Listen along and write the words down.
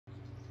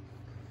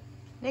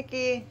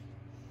Nikki,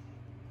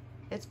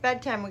 it's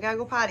bedtime. We gotta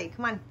go potty.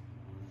 Come on.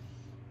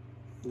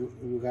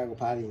 You gotta go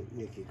potty,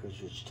 Nikki, because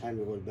it's time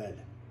to go to bed.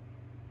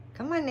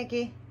 Come on,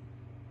 Nikki.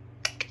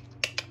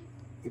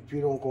 If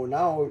you don't go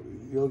now,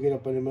 you'll get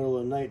up in the middle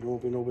of the night and there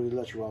won't be nobody to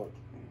let you out.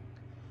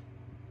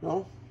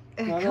 No?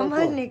 Come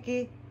on,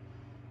 Nikki.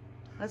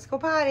 Let's go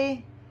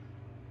potty.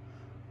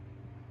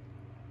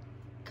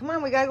 Come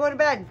on, we gotta go to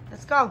bed.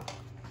 Let's go.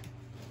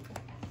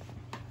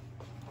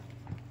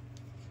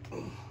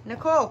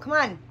 Nicole, come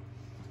on.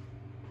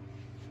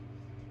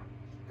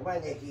 Come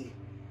on, Nikki.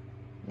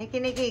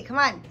 Nikki, come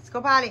on. Let's go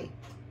potty.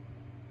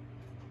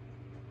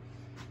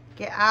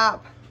 Get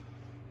up.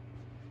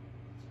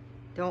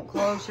 Don't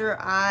close your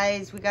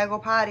eyes. We gotta go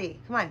potty.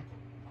 Come on.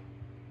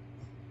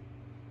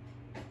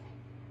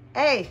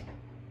 Hey.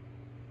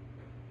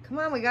 Come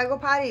on, we gotta go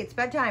potty. It's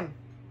bedtime.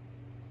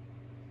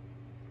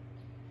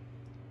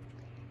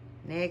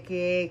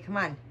 Nikki, come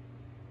on.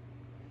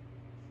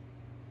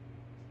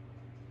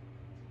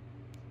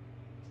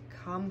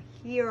 Come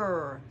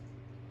here.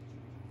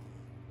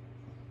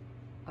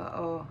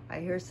 Uh-oh, I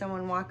hear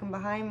someone walking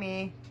behind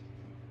me.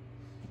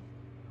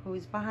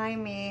 Who's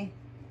behind me?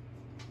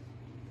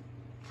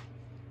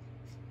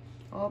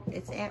 Oh,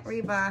 it's Aunt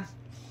Reba.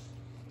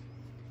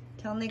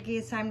 Tell Nikki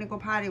it's time to go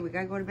potty. We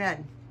gotta go to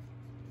bed.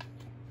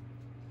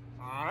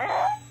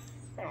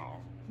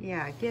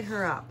 Yeah, get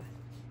her up.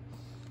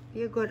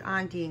 Be a good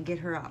auntie and get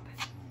her up.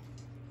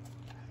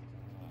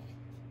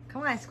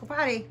 Come on, let's go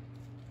potty.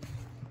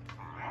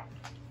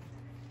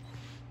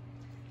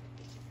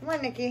 Come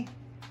on, Nikki.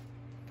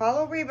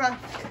 Follow Reba.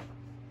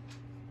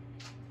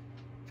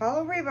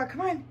 Follow Reba,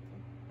 come on.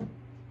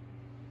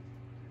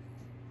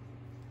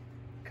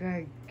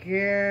 Good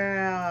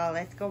girl.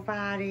 Let's go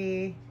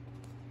potty.